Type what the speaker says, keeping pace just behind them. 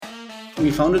We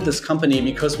founded this company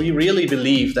because we really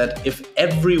believe that if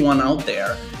everyone out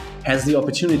there has the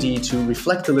opportunity to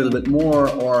reflect a little bit more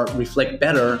or reflect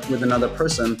better with another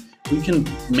person, we can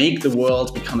make the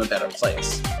world become a better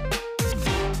place.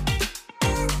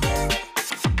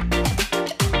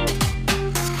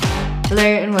 Hello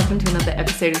and welcome to another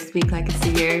episode of Speak Like a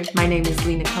CEO. My name is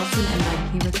Lena Carlson and I'm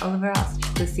here with Oliver Ast,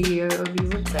 the CEO of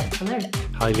eWoodset. Hello.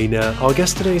 Hi Lena. Our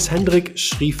guest today is Hendrik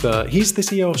Schriefer. He's the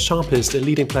CEO of Sharpist, a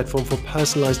leading platform for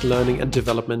personalized learning and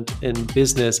development in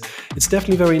business. It's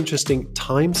definitely very interesting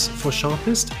times for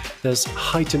Sharpist. There's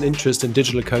heightened interest in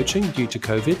digital coaching due to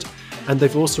COVID, and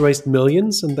they've also raised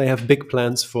millions and they have big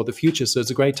plans for the future. So it's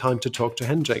a great time to talk to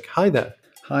Hendrik. Hi there.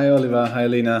 Hi Oliver. Hi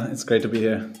Lena. It's great to be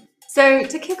here. So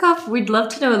to kick off, we'd love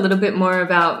to know a little bit more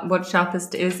about what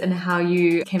Sharpist is and how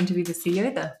you came to be the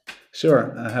CEO there.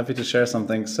 Sure. Happy to share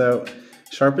something. So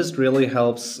Sharpist really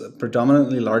helps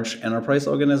predominantly large enterprise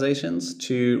organizations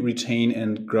to retain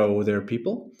and grow their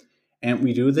people. And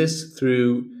we do this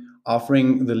through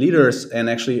offering the leaders and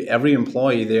actually every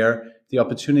employee there the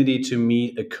opportunity to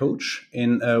meet a coach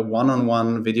in a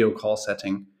one-on-one video call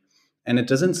setting. And it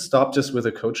doesn't stop just with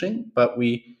the coaching, but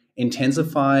we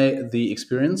intensify the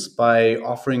experience by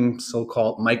offering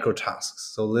so-called micro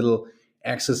tasks, so little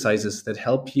exercises that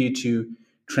help you to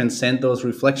transcend those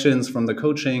reflections from the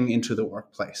coaching into the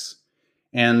workplace.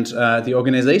 And the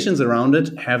organizations around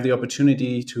it have the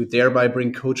opportunity to thereby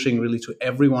bring coaching really to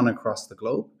everyone across the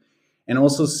globe and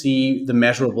also see the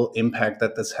measurable impact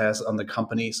that this has on the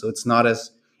company. So it's not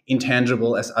as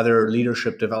intangible as other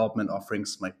leadership development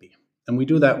offerings might be. And we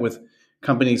do that with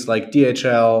companies like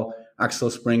DHL,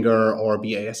 Axel Springer, or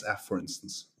BASF, for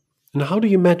instance. And how do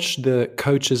you match the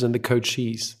coaches and the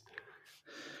coachees?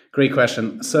 Great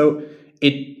question. So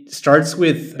it starts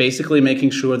with basically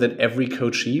making sure that every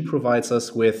coachee provides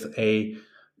us with a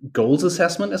goals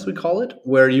assessment, as we call it,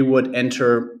 where you would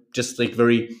enter just like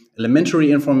very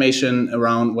elementary information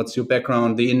around what's your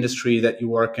background, the industry that you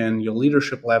work in, your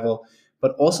leadership level,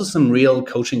 but also some real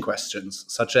coaching questions,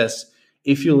 such as,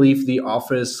 if you leave the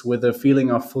office with a feeling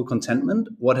of full contentment,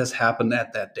 what has happened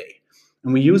at that day?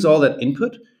 And we use all that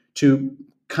input to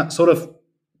sort of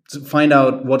find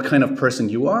out what kind of person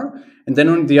you are. And then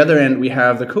on the other end, we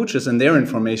have the coaches and their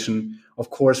information, of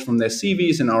course, from their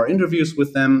CVs and our interviews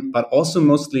with them, but also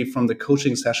mostly from the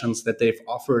coaching sessions that they've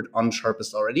offered on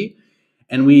Sharpist already.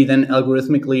 And we then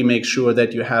algorithmically make sure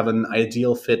that you have an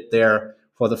ideal fit there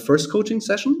for the first coaching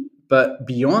session. But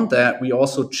beyond that, we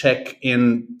also check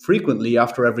in frequently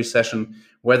after every session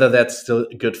whether that's still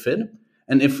a good fit.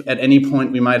 And if at any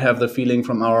point we might have the feeling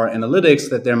from our analytics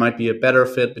that there might be a better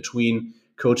fit between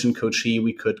coach and coachee,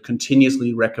 we could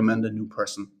continuously recommend a new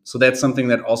person. So that's something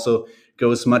that also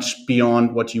goes much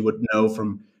beyond what you would know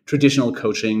from traditional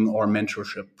coaching or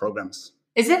mentorship programs.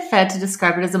 Is it fair to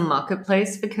describe it as a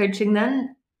marketplace for coaching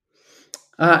then?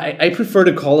 I prefer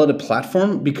to call it a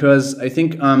platform because I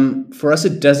think for us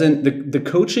it doesn't. The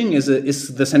coaching is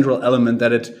the central element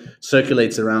that it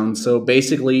circulates around. So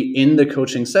basically, in the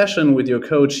coaching session with your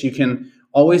coach, you can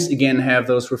always again have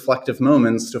those reflective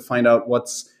moments to find out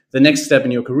what's the next step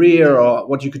in your career or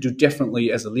what you could do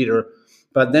differently as a leader.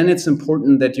 But then it's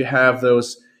important that you have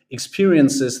those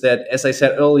experiences that, as I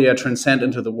said earlier, transcend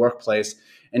into the workplace.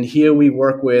 And here we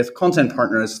work with content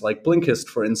partners like Blinkist,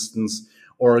 for instance,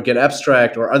 or Get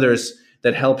Abstract or others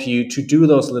that help you to do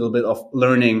those little bit of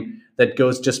learning that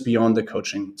goes just beyond the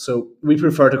coaching. So we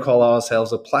prefer to call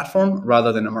ourselves a platform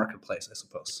rather than a marketplace, I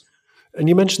suppose. And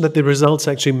you mentioned that the results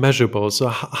are actually measurable. So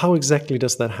how exactly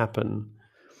does that happen?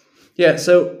 Yeah,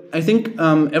 so I think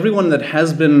everyone that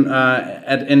has been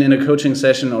in a coaching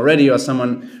session already, or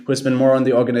someone who has been more on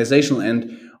the organizational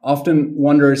end, often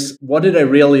wonders, what did I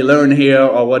really learn here,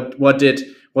 or what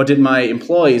did my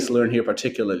employees learn here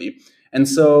particularly? And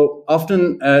so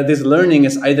often this learning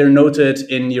is either noted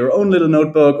in your own little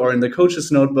notebook or in the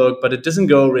coach's notebook, but it doesn't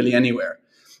go really anywhere.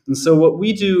 And so what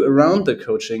we do around the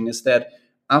coaching is that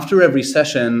after every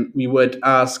session, we would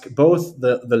ask both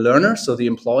the learner, so the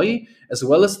employee, as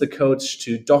well as the coach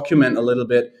to document a little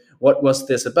bit what was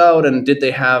this about and did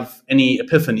they have any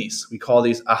epiphanies? We call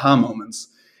these aha moments.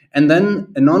 And then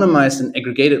anonymized and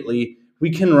aggregatedly,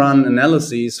 we can run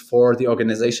analyses for the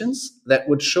organizations that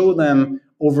would show them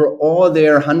over all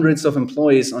their hundreds of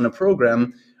employees on a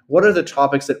program, what are the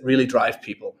topics that really drive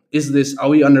people? Are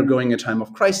we undergoing a time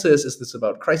of crisis? Is this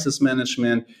about crisis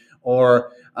management?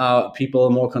 Or people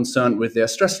more concerned with their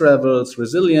stress levels,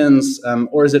 resilience?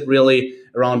 Or is it really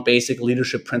around basic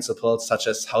leadership principles, such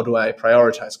as how do I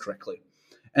prioritize correctly?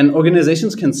 And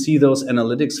organizations can see those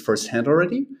analytics firsthand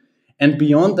already. And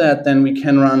beyond that, then we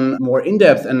can run more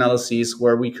in-depth analyses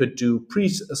where we could do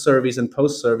pre-surveys and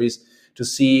post-surveys to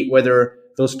see whether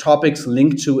those topics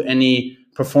link to any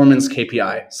performance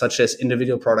KPI, such as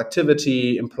individual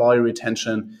productivity, employee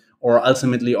retention, or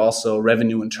ultimately also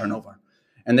revenue and turnover.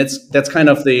 And that's kind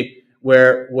of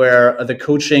where the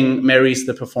coaching marries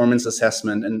the performance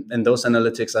assessment, and those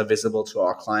analytics are visible to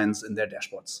our clients in their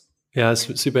dashboards. Yeah,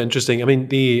 it's super interesting. I mean,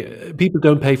 the people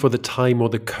don't pay for the time or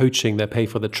the coaching; they pay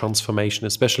for the transformation,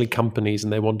 especially companies,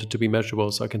 and they want it to be measurable.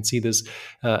 So I can see this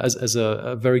as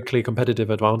a very clear competitive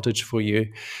advantage for you.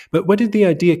 But where did the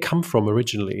idea come from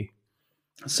originally?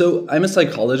 So I'm a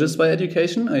psychologist by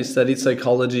education. I studied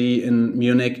psychology in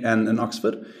Munich and in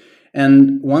Oxford.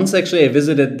 And once actually I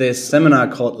visited this seminar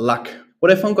called Luck.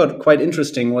 What I found quite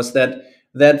interesting was that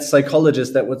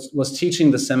psychologist that was teaching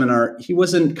the seminar, he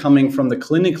wasn't coming from the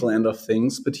clinical end of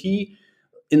things, but he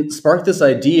sparked this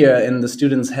idea in the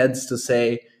students' heads to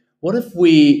say, what if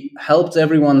we helped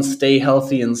everyone stay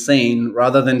healthy and sane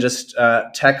rather than just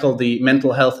tackle the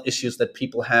mental health issues that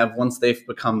people have once they've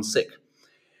become sick?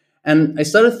 And I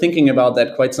started thinking about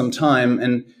that quite some time.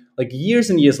 And like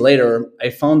years and years later, I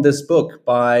found this book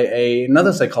by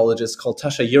another psychologist called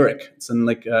Tasha Eurich. It's an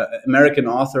American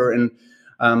author and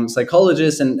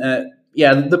psychologist. And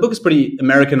the book is pretty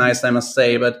Americanized, I must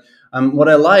say. But what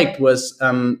I liked was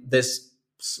this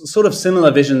sort of similar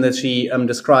vision that she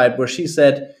described, where she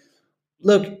said,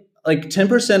 look, like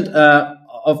 10%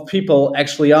 of people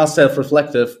actually are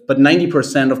self-reflective, but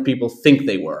 90% of people think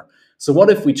they were. So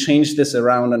what if we changed this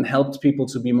around and helped people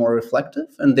to be more reflective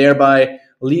and thereby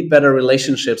lead better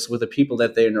relationships with the people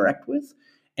that they interact with,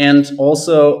 and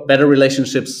also better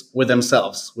relationships with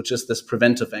themselves, which is this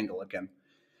preventive angle again.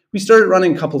 We started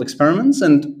running a couple experiments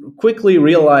and quickly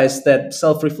realized that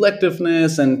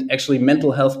self-reflectiveness and actually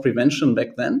mental health prevention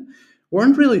back then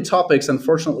weren't really topics,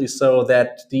 unfortunately so,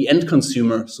 that the end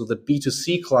consumer, so the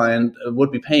B2C client, would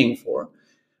be paying for.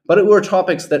 But it were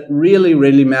topics that really,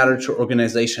 really mattered to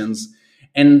organizations.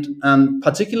 And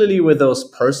particularly with those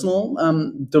personal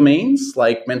domains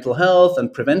like mental health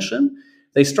and prevention,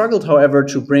 they struggled, however,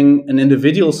 to bring an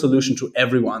individual solution to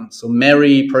everyone. So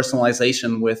marry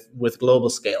personalization with global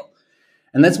scale.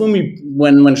 And that's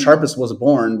when Sharpist was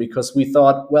born, because we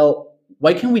thought, well,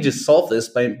 why can't we just solve this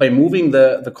by moving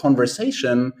the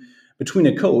conversation between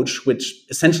a coach, which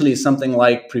essentially is something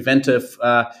like preventive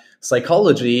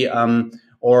psychology,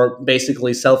 or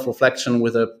basically self-reflection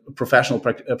with a professional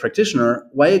practitioner,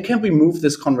 why can't we move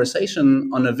this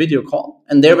conversation on a video call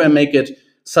and thereby make it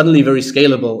suddenly very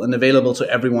scalable and available to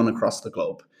everyone across the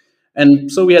globe?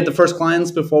 And so we had the first clients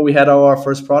before we had our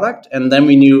first product, and then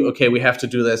we knew, okay, we have to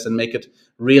do this and make it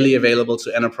really available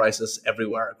to enterprises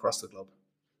everywhere across the globe.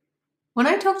 When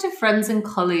I talk to friends and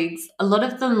colleagues, a lot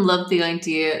of them love the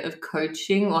idea of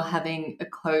coaching or having a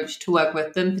coach to work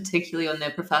with them, particularly on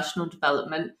their professional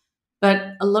development.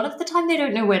 But a lot of the time they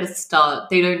don't know where to start.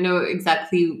 They don't know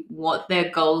exactly what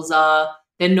their goals are.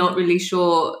 They're not really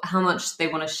sure how much they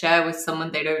want to share with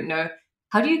someone they don't know.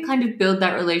 How do you kind of build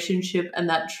that relationship and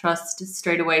that trust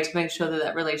straight away to make sure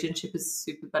that relationship is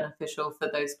super beneficial for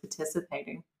those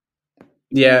participating?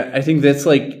 Yeah, I think that's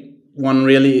like one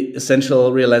really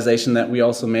essential realization that we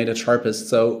also made at Sharpist.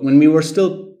 So when we were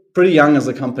still pretty young as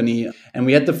a company, and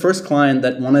we had the first client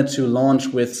that wanted to launch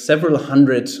with several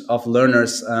hundred of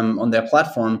learners on their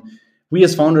platform, we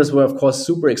as founders were, of course,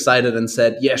 super excited and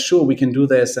said, yeah, sure, we can do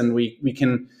this, and we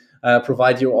can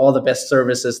provide you all the best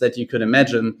services that you could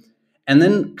imagine. And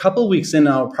then a couple weeks in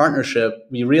our partnership,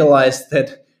 we realized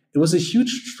that it was a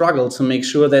huge struggle to make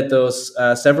sure that those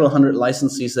several hundred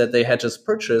licenses that they had just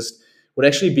purchased were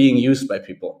actually being used by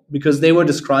people, because they were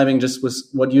describing just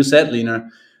what you said, Lena,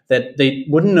 that they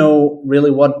wouldn't know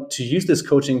really what to use this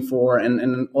coaching for,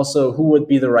 and also who would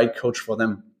be the right coach for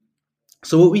them.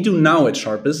 So what we do now at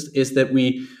Sharpist is that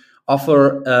we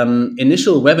offer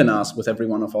initial webinars with every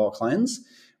one of our clients,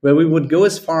 where we would go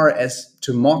as far as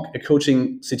to mock a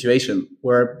coaching situation,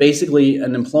 where basically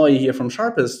an employee here from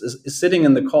Sharpist is sitting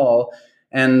in the call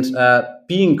and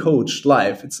being coached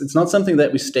live. It's not something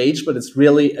that we stage, but it's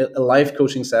really a live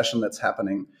coaching session that's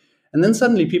happening. And then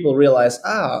suddenly people realize,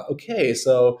 okay,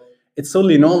 so it's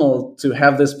totally normal to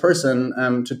have this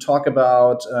person to talk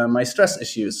about my stress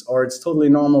issues, or it's totally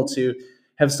normal to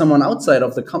have someone outside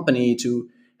of the company to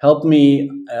help me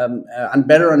and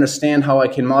better understand how I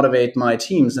can motivate my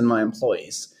teams and my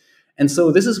employees. And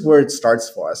so this is where it starts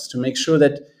for us, to make sure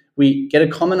that we get a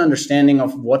common understanding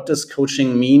of what does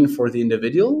coaching mean for the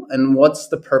individual and what's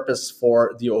the purpose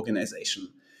for the organization.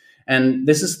 And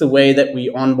this is the way that we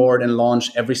onboard and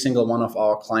launch every single one of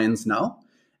our clients now.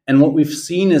 And what we've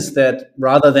seen is that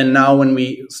rather than now when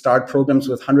we start programs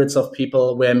with hundreds of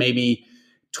people where maybe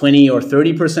 20 or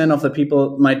 30% of the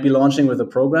people might be launching with a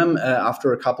program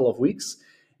after a couple of weeks,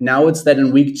 Now it's that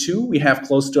in week 2, we have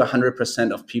close to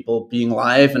 100% of people being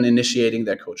live and initiating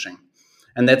their coaching.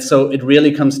 And that's so it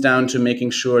really comes down to making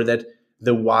sure that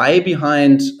the why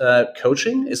behind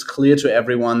coaching is clear to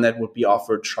everyone that would be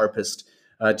offered Sharpist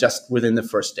just within the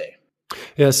first day.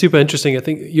 Yeah, super interesting. I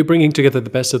think you're bringing together the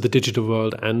best of the digital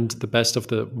world and the best of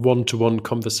the one-to-one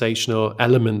conversational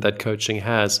element that coaching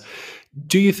has.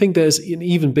 Do you think there's an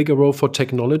even bigger role for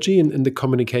technology in the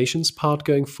communications part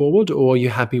going forward, or are you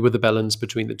happy with the balance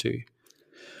between the two?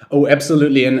 Oh,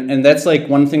 absolutely. And that's like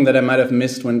one thing that I might have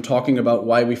missed when talking about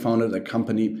why we founded the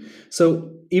company.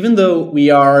 So even though we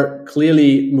are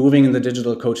clearly moving in the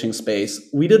digital coaching space,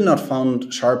 we did not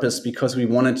found Sharpist because we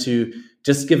wanted to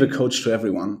just give a coach to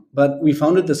everyone. But we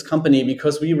founded this company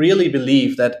because we really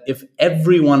believe that if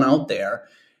everyone out there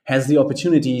has the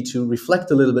opportunity to reflect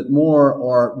a little bit more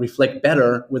or reflect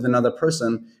better with another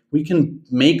person, we can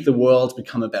make the world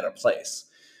become a better place.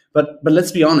 But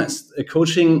let's be honest, a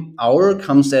coaching hour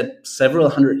comes at several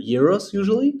 €100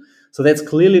 usually. So that's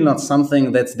clearly not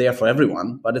something that's there for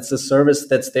everyone, but it's a service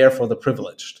that's there for the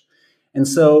privileged. And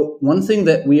so one thing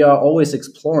that we are always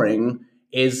exploring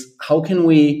is how can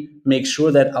we make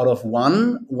sure that out of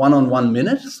one-on-one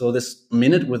minute, so this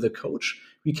minute with a coach,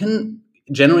 we can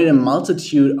generate a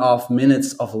multitude of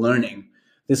minutes of learning.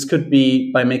 This could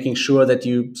be by making sure that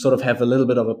you sort of have a little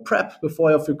bit of a prep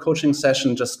before your coaching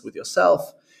session just with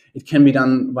yourself. It can be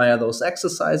done via those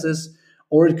exercises,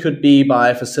 or it could be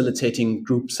by facilitating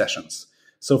group sessions.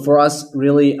 So for us,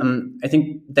 really, I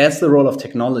think that's the role of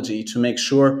technology, to make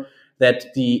sure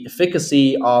that the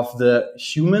efficacy of the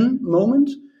human moment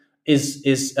is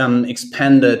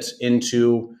expanded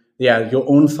into your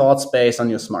own thought space on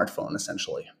your smartphone,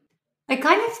 essentially. I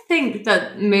kind of think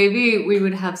that maybe we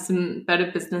would have some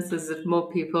better businesses if more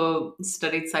people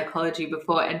studied psychology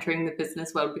before entering the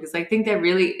business world, because I think there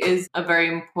really is a very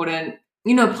important,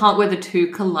 part where the two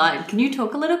collide. Can you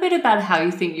talk a little bit about how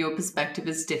you think your perspective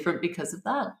is different because of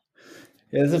that?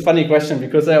 Yeah, it's a funny question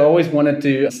because I always wanted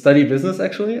to study business,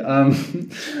 actually.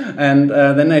 And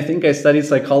then I think I studied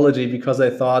psychology because I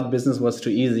thought business was too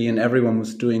easy and everyone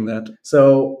was doing that.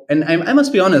 So, and I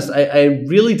must be honest, I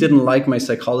really didn't like my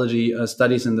psychology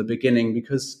studies in the beginning,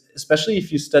 because especially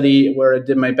if you study where I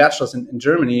did my bachelor's in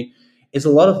Germany, it's a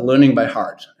lot of learning by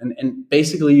heart. And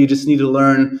basically you just need to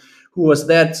learn who was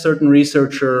that certain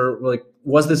researcher, like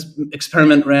was this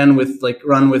experiment run with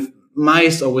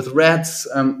mice or with rats.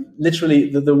 Literally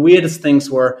the weirdest things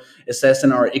were assessed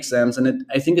in our exams, and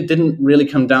I think it didn't really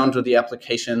come down to the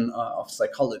application of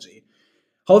psychology.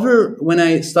 However, when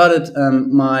I started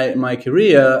my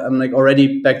career,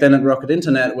 already back then at Rocket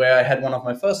Internet, where I had one of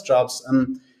my first jobs,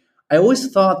 I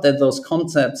always thought that those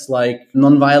concepts like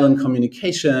nonviolent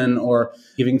communication or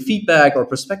giving feedback or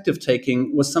perspective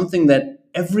taking was something that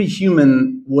every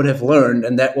human would have learned,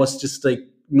 and that was just like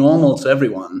normal to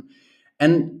everyone.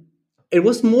 And it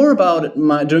was more about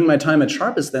during my time at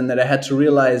Sharpist then that I had to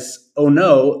realize, oh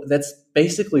no, that's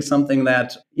basically something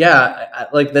that,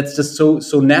 that's just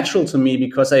so natural to me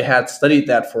because I had studied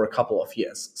that for a couple of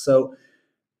years. So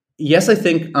yes, I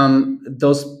think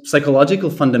those psychological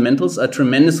fundamentals are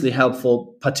tremendously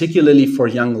helpful, particularly for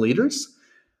young leaders.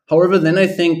 However, then I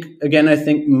think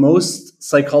most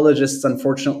psychologists,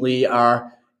 unfortunately,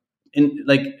 are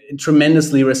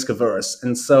tremendously risk averse.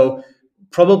 And so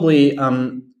probably,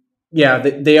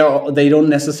 they don't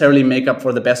necessarily make up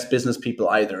for the best business people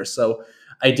either. So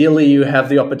ideally, you have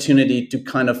the opportunity to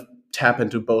kind of tap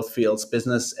into both fields,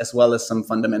 business as well as some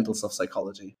fundamentals of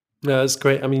psychology. No, that's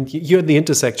great. I mean, you're at the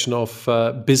intersection of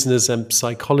business and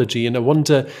psychology, and I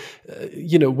wonder,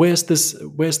 where's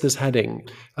this heading?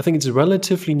 I think it's a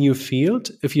relatively new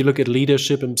field. If you look at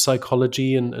leadership and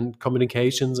psychology and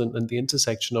communications and the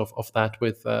intersection of that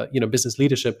with business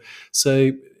leadership.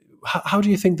 So how do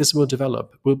you think this will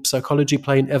develop? Will psychology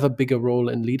play an ever bigger role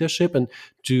in leadership, and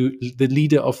do the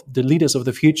leaders of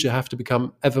the future have to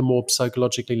become ever more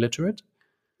psychologically literate?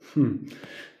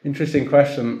 Interesting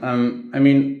question.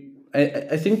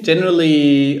 I think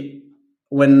generally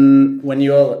when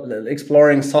you're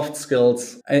exploring soft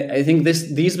skills, I think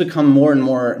these become more and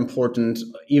more important.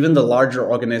 Even the larger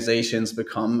organizations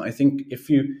become. I think if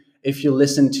you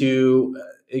listen to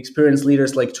experienced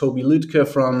leaders like Toby Lütke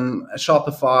from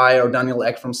Shopify or Daniel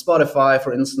Ek from Spotify,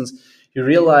 for instance, you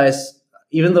realize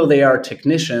even though they are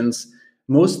technicians,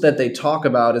 most that they talk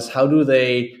about is how do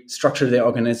they structure their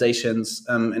organizations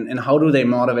and how do they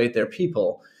motivate their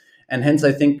people. And hence,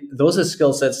 I think those are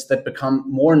skill sets that become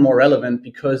more and more relevant,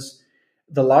 because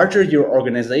the larger your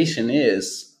organization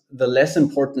is, the less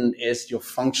important is your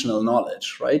functional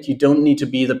knowledge, right? You don't need to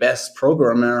be the best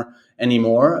programmer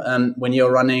anymore. And when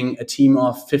you're running a team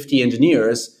of 50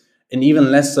 engineers, and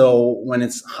even less so when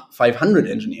it's 500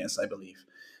 engineers, I believe.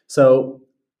 So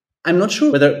I'm not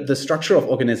sure whether the structure of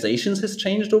organizations has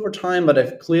changed over time, but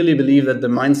I clearly believe that the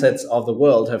mindsets of the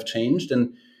world have changed,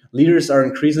 and leaders are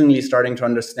increasingly starting to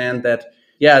understand that,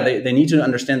 they need to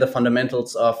understand the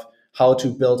fundamentals of how to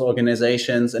build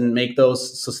organizations and make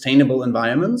those sustainable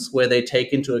environments where they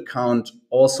take into account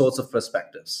all sorts of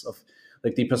perspectives, of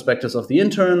like the perspectives of the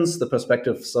interns, the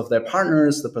perspectives of their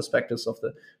partners, the perspectives of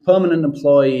the permanent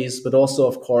employees, but also,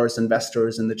 of course,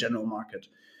 investors in the general market.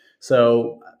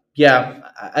 So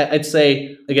I'd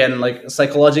say, again, like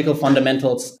psychological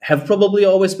fundamentals have probably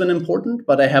always been important,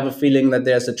 but I have a feeling that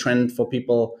there's a trend for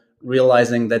people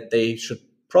realizing that they should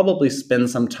probably spend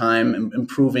some time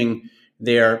improving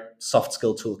their soft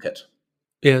skill toolkit.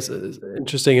 Yes,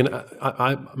 interesting. And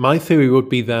my theory would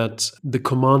be that the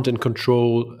command and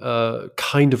control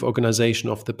kind of organization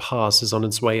of the past is on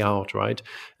its way out, right?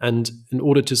 And in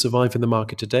order to survive in the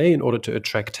market today, in order to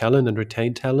attract talent and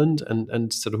retain talent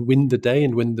and sort of win the day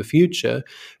and win the future,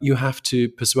 you have to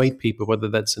persuade people, whether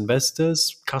that's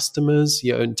investors, customers,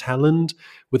 your own talent.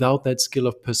 Without that skill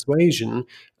of persuasion,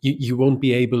 you won't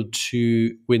be able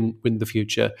to win the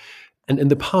future. And in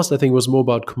the past, I think it was more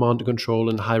about command and control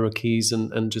and hierarchies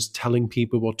and just telling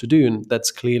people what to do. And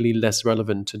that's clearly less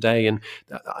relevant today. And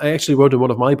I actually wrote in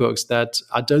one of my books that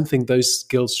I don't think those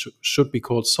skills should be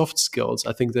called soft skills.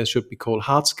 I think they should be called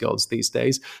hard skills these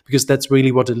days, because that's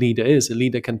really what a leader is. A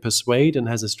leader can persuade and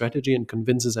has a strategy and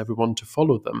convinces everyone to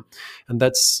follow them. And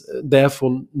that's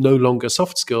therefore no longer a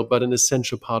soft skill, but an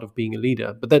essential part of being a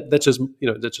leader. But that's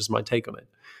just my take on it.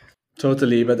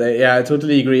 Totally, but I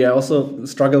totally agree. I also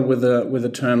struggle with the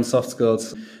term soft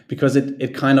skills because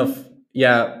it kind of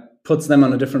puts them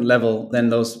on a different level than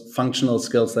those functional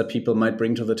skills that people might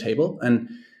bring to the table. And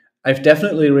I've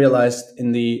definitely realized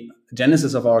in the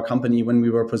genesis of our company, when we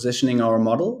were positioning our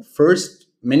model, first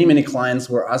many clients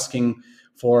were asking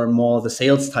for more the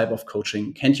sales type of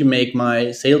coaching. Can't you make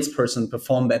my salesperson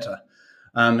perform better?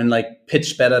 And like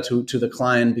pitch better to the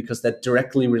client, because that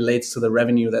directly relates to the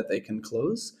revenue that they can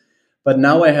close. But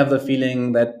now I have the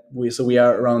feeling that we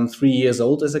are around 3 years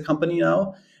old as a company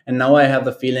now. And now I have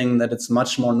the feeling that it's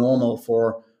much more normal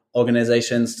for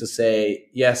organizations to say,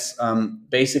 yes,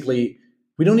 basically,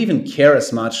 we don't even care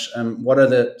as much what are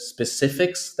the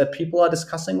specifics that people are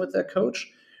discussing with their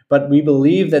coach. But we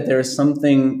believe that there is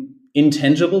something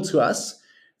intangible to us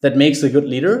that makes a good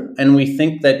leader. And we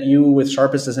think that you with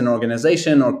Sharpist as an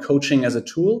organization or coaching as a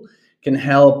tool can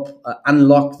help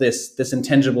unlock this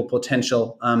intangible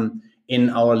potential in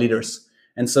our leaders.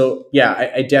 And so,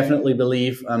 I definitely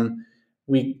believe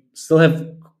we still have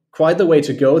quite the way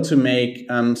to go to make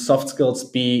soft skills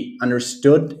be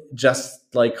understood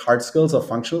just like hard skills or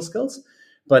functional skills.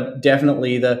 But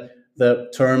definitely the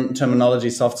terminology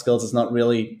soft skills is not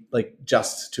really like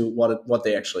just to what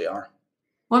they actually are.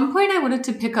 One point I wanted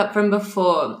to pick up from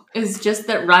before is just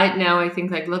that right now, I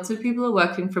think like lots of people are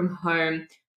working from home.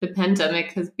 The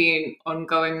pandemic has been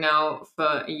ongoing now for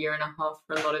 1.5 years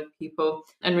for a lot of people.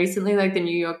 And recently, like the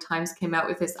New York Times came out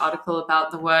with this article about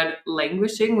the word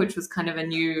languishing, which was kind of a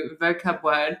new vocab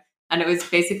word. And it was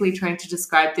basically trying to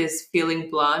describe this feeling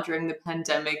blah during the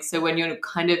pandemic. So when you're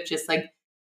kind of just like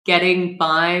getting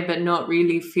by, but not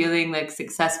really feeling like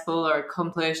successful or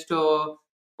accomplished or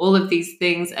all of these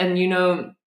things. And,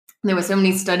 there were so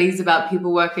many studies about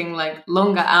people working like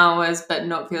longer hours, but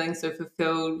not feeling so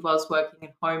fulfilled whilst working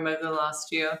at home over the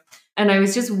last year. And I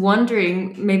was just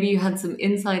wondering, maybe you had some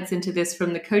insights into this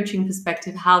from the coaching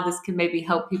perspective, how this can maybe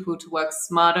help people to work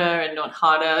smarter and not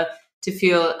harder, to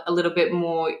feel a little bit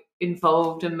more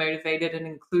involved and motivated and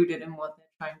included in what they're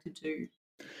trying to do.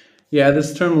 Yeah,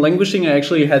 this term languishing, I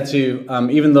actually had to,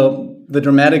 even though the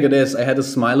dramatic it is, I had to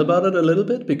smile about it a little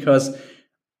bit, because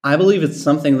I believe it's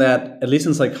something that, at least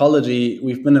in psychology,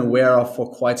 we've been aware of for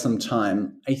quite some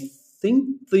time. I think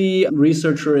the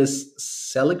researcher is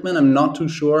Seligman. I'm not too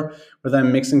sure whether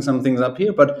I'm mixing some things up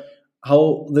here, but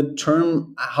how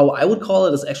I would call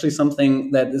it is actually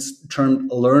something that is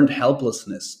termed learned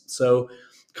helplessness. So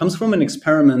it comes from an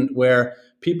experiment where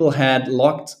people had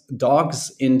locked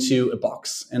dogs into a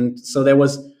box. And so there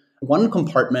was one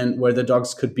compartment where the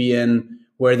dogs could be in,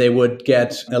 where they would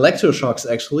get electroshocks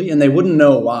actually, and they wouldn't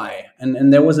know why.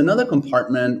 And there was another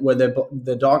compartment where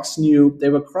the dogs knew they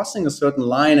were crossing a certain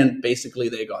line and basically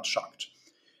they got shocked.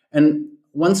 And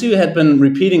once you had been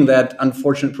repeating that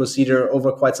unfortunate procedure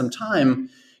over quite some time,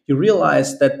 you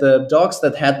realized that the dogs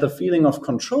that had the feeling of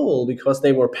control because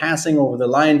they were passing over the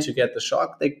line to get the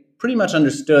shock, they pretty much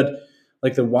understood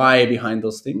like the why behind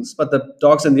those things. But the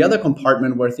dogs in the other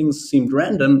compartment where things seemed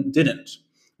random didn't.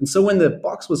 And so when the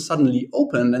box was suddenly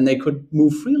opened and they could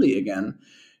move freely again,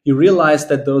 you realized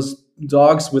that those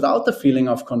dogs without the feeling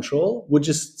of control would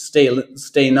just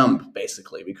stay numb,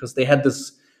 basically, because they had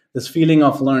this feeling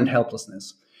of learned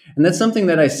helplessness. And that's something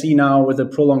that I see now with the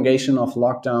prolongation of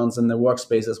lockdowns in the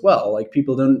workspace as well. Like,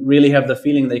 people don't really have the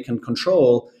feeling they can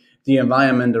control the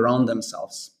environment around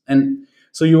themselves. And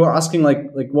so you are asking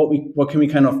like what can we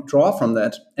kind of draw from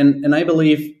that? And I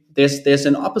believe there's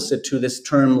an opposite to this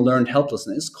term learned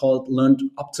helplessness called learned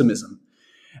optimism.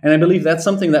 And I believe that's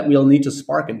something that we'll need to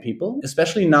spark in people,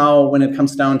 especially now when it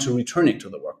comes down to returning to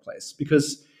the workplace,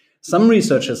 because some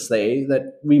researchers say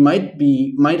that we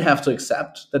might have to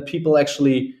accept that people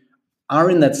actually are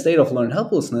in that state of learned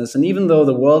helplessness. And even though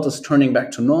the world is turning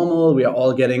back to normal, we are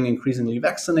all getting increasingly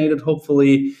vaccinated,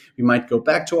 hopefully, we might go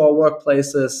back to our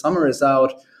workplaces, summer is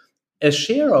out, a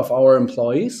share of our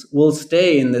employees will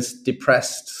stay in this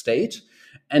depressed state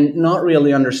and not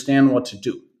really understand what to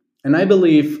do. And I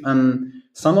believe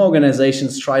some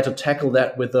organizations try to tackle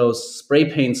that with those spray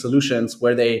paint solutions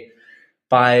where they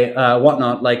buy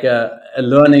like a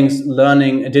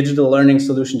digital learning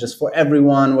solution just for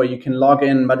everyone, where you can log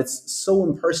in, but it's so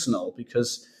impersonal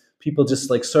because people just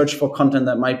like search for content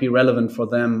that might be relevant for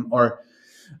them, or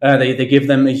they give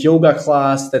them a yoga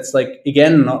class that's like,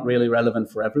 again, not really relevant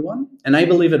for everyone. And I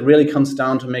believe it really comes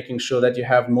down to making sure that you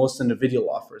have most individual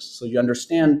offers. So you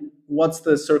understand what's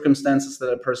the circumstances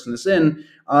that a person is in.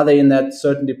 Are they in that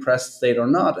certain depressed state or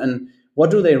not? And what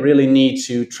do they really need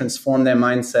to transform their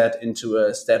mindset into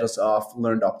a status of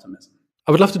learned optimism?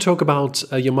 I would love to talk about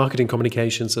your marketing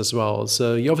communications as well.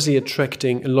 So you're obviously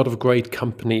attracting a lot of great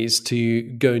companies to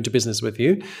go into business with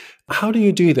you. How do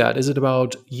you do that? Is it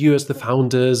about you as the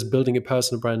founders building a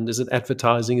personal brand? Is it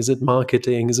advertising? Is it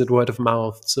marketing? Is it word of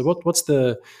mouth? So what's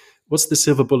the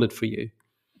silver bullet for you?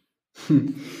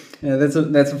 Yeah, that's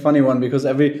a funny one, because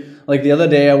the other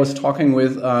day I was talking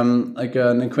with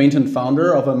an acquaintance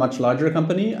founder of a much larger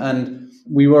company, and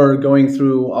we were going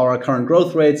through our current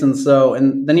growth rates,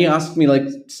 and then he asked me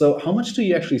so how much do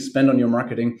you actually spend on your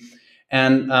marketing?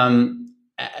 And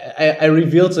I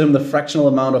revealed to him the fractional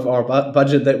amount of our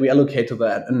budget that we allocate to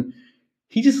that, and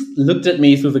he just looked at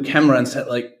me through the camera and said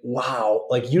wow,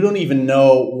 you don't even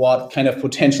know what kind of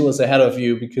potential is ahead of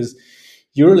you, because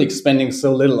you're spending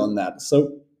so little on that.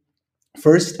 So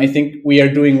first, I think we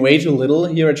are doing way too little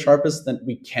here at Sharpist that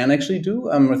we can actually do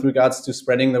with regards to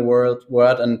spreading the word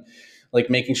and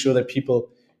making sure that people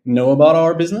know about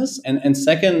our business. And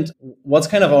second, what's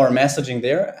kind of our messaging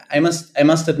there? I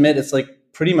must admit, it's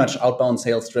pretty much outbound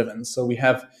sales driven. So we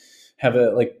have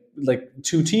a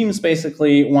two teams,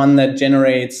 basically, one that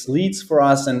generates leads for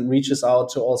us and reaches out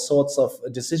to all sorts of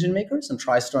decision makers and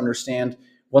tries to understand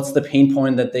what's the pain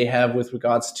point that they have with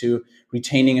regards to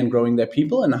retaining and growing their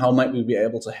people, and how might we be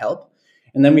able to help.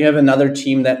 And then we have another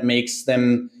team that makes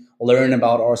them learn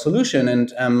about our solution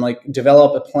and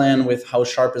develop a plan with how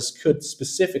Sharpist could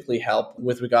specifically help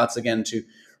with regards, again, to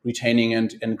retaining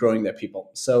and growing their people.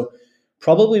 So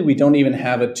probably we don't even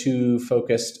have a too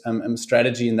focused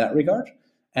strategy in that regard.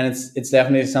 And it's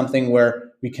definitely something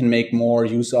where we can make more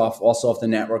use of, also of the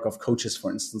network of coaches,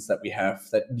 for instance, that we have,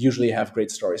 that usually have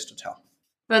great stories to tell.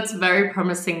 That's very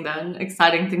promising then.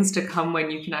 Exciting things to come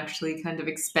when you can actually kind of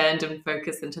expand and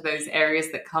focus into those areas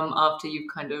that come after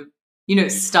you've kind of,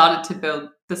 started to build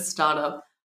the startup.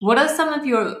 What are some of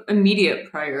your immediate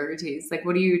priorities?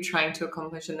 What are you trying to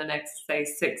accomplish in the next, say,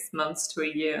 6 months to a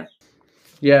year?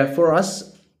 Yeah, for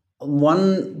us,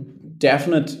 one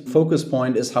definite focus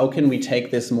point is how can we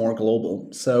take this more global?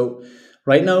 So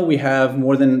right now we have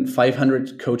more than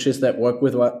 500 coaches that work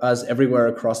with us everywhere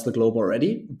across the globe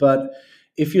already. But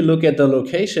if you look at the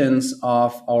locations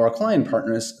of our client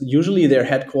partners, usually their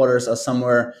headquarters are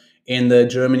somewhere in the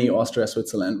Germany, Austria,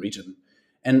 Switzerland region.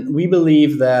 And we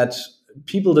believe that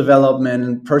people development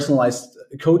and personalized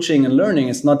coaching and learning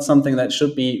is not something that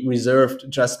should be reserved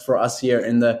just for us here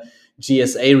in the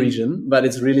GSA region, but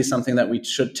it's really something that we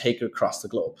should take across the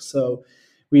globe. So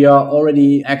we are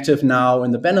already active now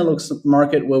in the Benelux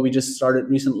market, where we just started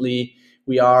recently.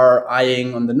 We are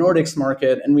eyeing on the Nordics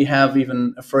market, and we have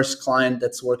even a first client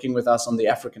that's working with us on the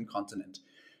African continent.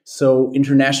 So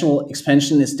international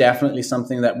expansion is definitely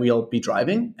something that we'll be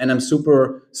driving. And I'm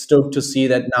super stoked to see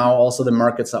that now also the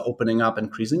markets are opening up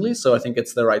increasingly. So I think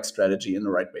it's the right strategy and the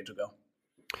right way to go.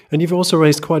 And you've also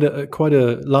raised quite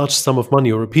a large sum of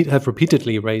money, or have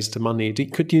repeatedly raised money.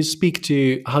 Could you speak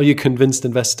to how you convinced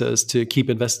investors to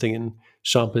keep investing in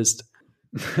Sharpist?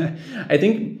 I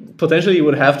think potentially you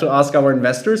would have to ask our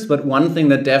investors, but one thing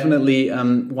that definitely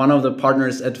one of the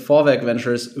partners at Vorwerk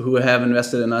Ventures who have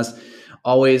invested in us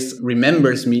always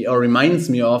reminds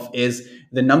me of is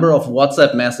the number of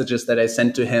WhatsApp messages that I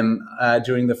sent to him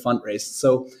during the fundraise.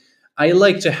 So I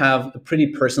like to have a pretty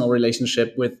personal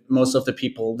relationship with most of the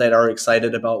people that are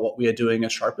excited about what we are doing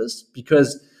at Sharpist,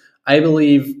 because I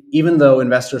believe even though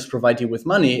investors provide you with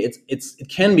money, it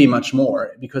can be much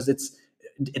more, because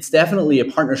it's definitely a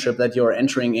partnership that you're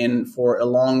entering in for a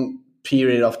long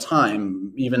period of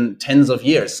time, even tens of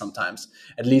years sometimes,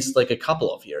 at least like a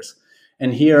couple of years.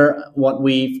 And here, what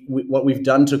we've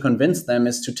done to convince them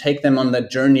is to take them on that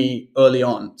journey early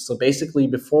on. So basically,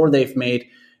 before they've made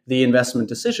the investment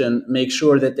decision, make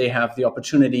sure that they have the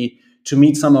opportunity to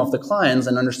meet some of the clients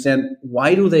and understand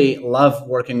why do they love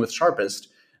working with Sharpist,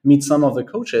 meet some of the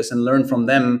coaches and learn from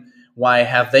them why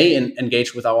have they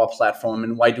engaged with our platform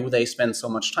and why do they spend so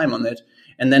much time on it,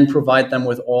 and then provide them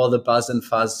with all the buzz and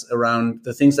fuzz around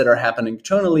the things that are happening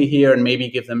internally here, and maybe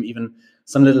give them even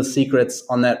some little secrets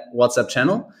on that WhatsApp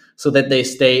channel so that they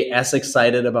stay as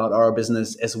excited about our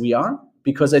business as we are.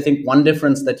 Because I think one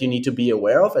difference that you need to be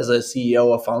aware of as a CEO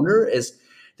or founder is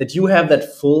that you have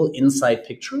that full inside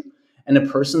picture, and a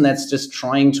person that's just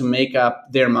trying to make up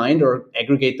their mind or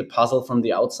aggregate the puzzle from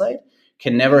the outside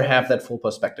can never have that full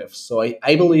perspective. So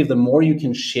I believe the more you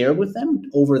can share with them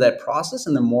over that process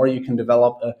and the more you can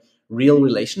develop a real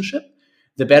relationship,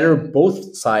 the better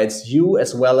both sides, you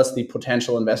as well as the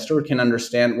potential investor, can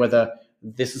understand whether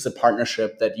this is a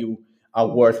partnership that you are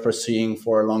worth pursuing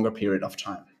for a longer period of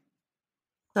time.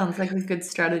 Sounds like a good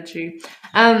strategy.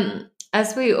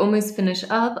 As we almost finish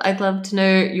up, I'd love to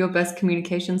know your best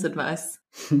communications advice.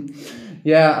 I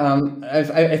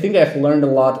think I've learned a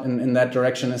lot in that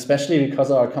direction, especially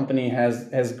because our company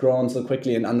has grown so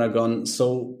quickly and undergone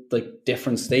so like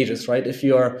different stages, right? If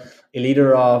you're a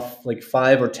leader of like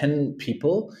 5 or 10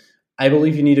 people, I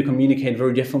believe you need to communicate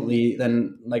very differently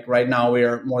than like right now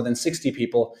we're more than 60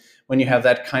 people when you have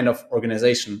that kind of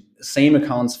organization. Same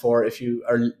accounts for if you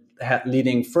are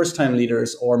leading first-time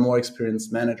leaders or more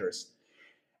experienced managers.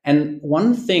 And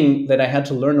one thing that I had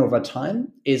to learn over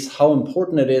time is how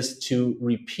important it is to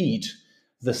repeat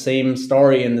the same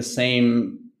story and the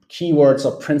same keywords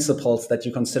or principles that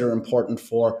you consider important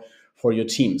for your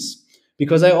teams.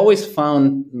 Because I always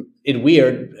found it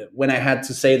weird when I had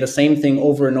to say the same thing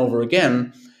over and over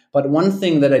again. But one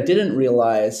thing that I didn't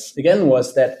realize, again,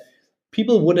 was that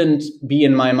people wouldn't be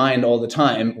in my mind all the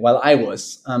time while I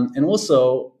was. And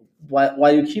also,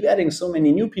 while you keep adding so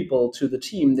many new people to the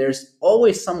team, there's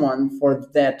always someone for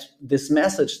that this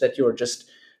message that you're just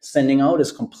sending out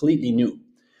is completely new.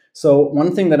 So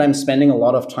one thing that I'm spending a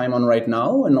lot of time on right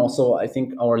now, and also I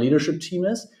think our leadership team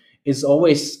is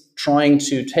always trying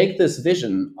to take this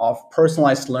vision of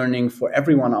personalized learning for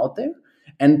everyone out there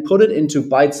and put it into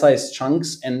bite-sized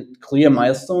chunks and clear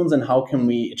milestones, and how can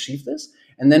we achieve this,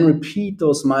 and then repeat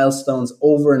those milestones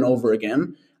over and over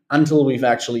again until we've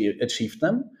actually achieved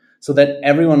them, so that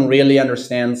everyone really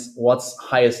understands what's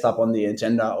highest up on the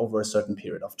agenda over a certain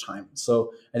period of time.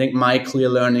 So I think my clear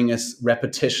learning is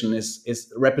repetition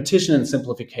and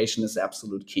simplification is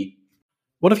absolute key.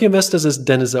 One of your investors is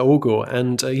Dennis Aogo,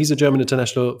 and he's a German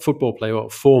international football player, or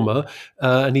former,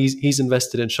 and he's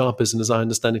invested in Sharpist. And as I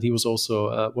understand it, he was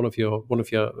also one of your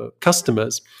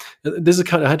customers. This is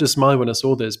kind of, I had to smile when I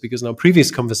saw this, because in our previous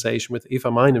conversation with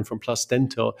Eva Meinen from Plus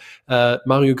Dental,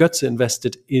 Mario Götze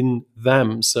invested in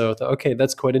them. So okay,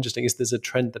 that's quite interesting. Is this a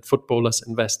trend that footballers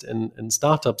invest in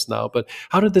startups now? But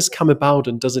how did this come about,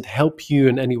 and does it help you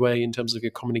in any way in terms of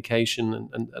your communication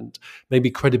and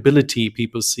maybe credibility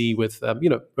people see with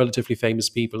relatively famous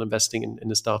people investing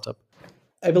in a startup?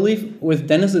 I believe with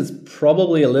Dennis, it's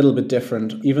probably a little bit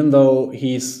different, even though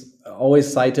he's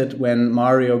always cited when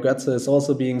Mario Götze is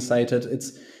also being cited.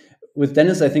 With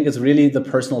Dennis, I think it's really the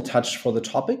personal touch for the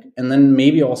topic, and then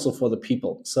maybe also for the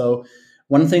people. So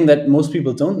one thing that most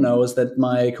people don't know is that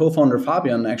my co-founder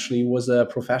Fabian actually was a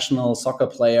professional soccer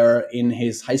player in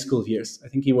his high school years. I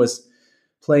think he was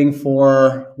playing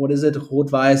for,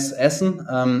 Rot-Weiß Essen.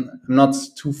 I'm not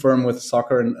too firm with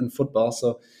soccer and football,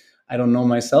 so I don't know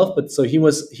myself. But so he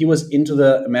was into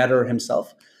the matter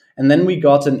himself. And then we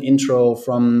got an intro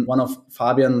from one of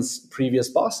Fabian's previous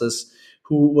bosses,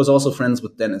 who was also friends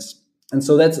with Dennis. And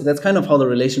so that's kind of how the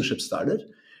relationship started.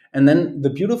 And then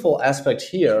the beautiful aspect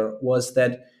here was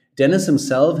that Dennis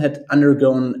himself had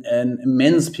undergone an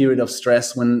immense period of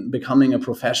stress when becoming a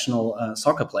professional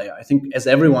soccer player. I think as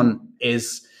everyone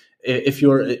is, if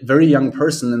you're a very young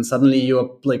person and suddenly you're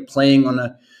like playing on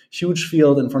a huge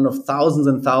field in front of thousands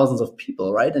and thousands of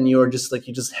people, right? And you're just like,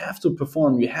 you just have to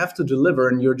perform, you have to deliver,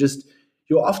 and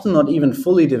you're often not even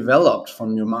fully developed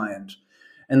from your mind.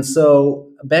 And so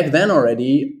back then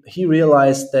already, he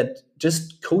realized that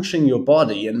just coaching your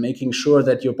body and making sure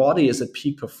that your body is at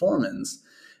peak performance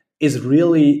is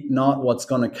really not what's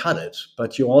going to cut it.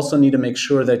 But you also need to make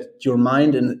sure that your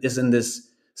mind is in this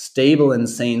stable and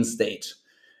sane state.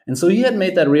 And so he had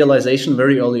made that realization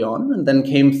very early on, and then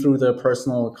came through the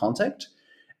personal contact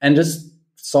and just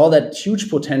saw that huge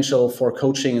potential for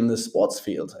coaching in the sports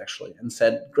field, actually, and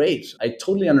said, great, I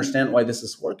totally understand why this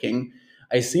is working.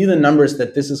 I see the numbers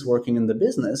that this is working in the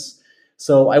business.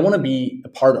 So I want to be a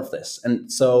part of this.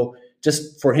 And so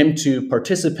just for him to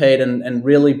participate and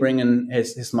really bring in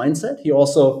his mindset, he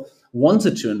also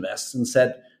wanted to invest and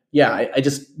said, yeah, I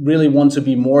just really want to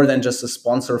be more than just a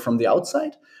sponsor from the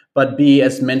outside, but be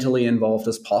as mentally involved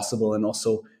as possible and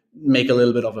also make a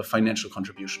little bit of a financial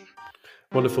contribution.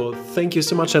 Wonderful. Thank you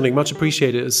so much, Henrik. Much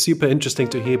appreciated. It's super interesting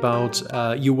to hear about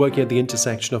you working at the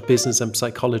intersection of business and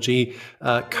psychology,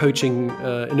 coaching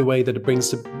in a way that it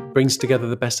brings together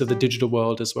the best of the digital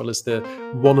world, as well as the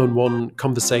one-on-one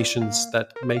conversations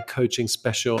that make coaching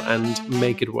special and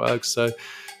make it work. So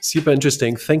super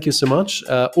interesting. Thank you so much.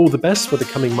 All the best for the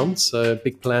coming months.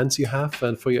 Big plans you have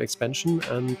and for your expansion.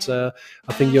 And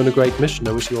I think you're on a great mission.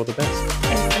 I wish you all the best.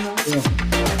 Thanks so much.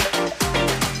 Yeah.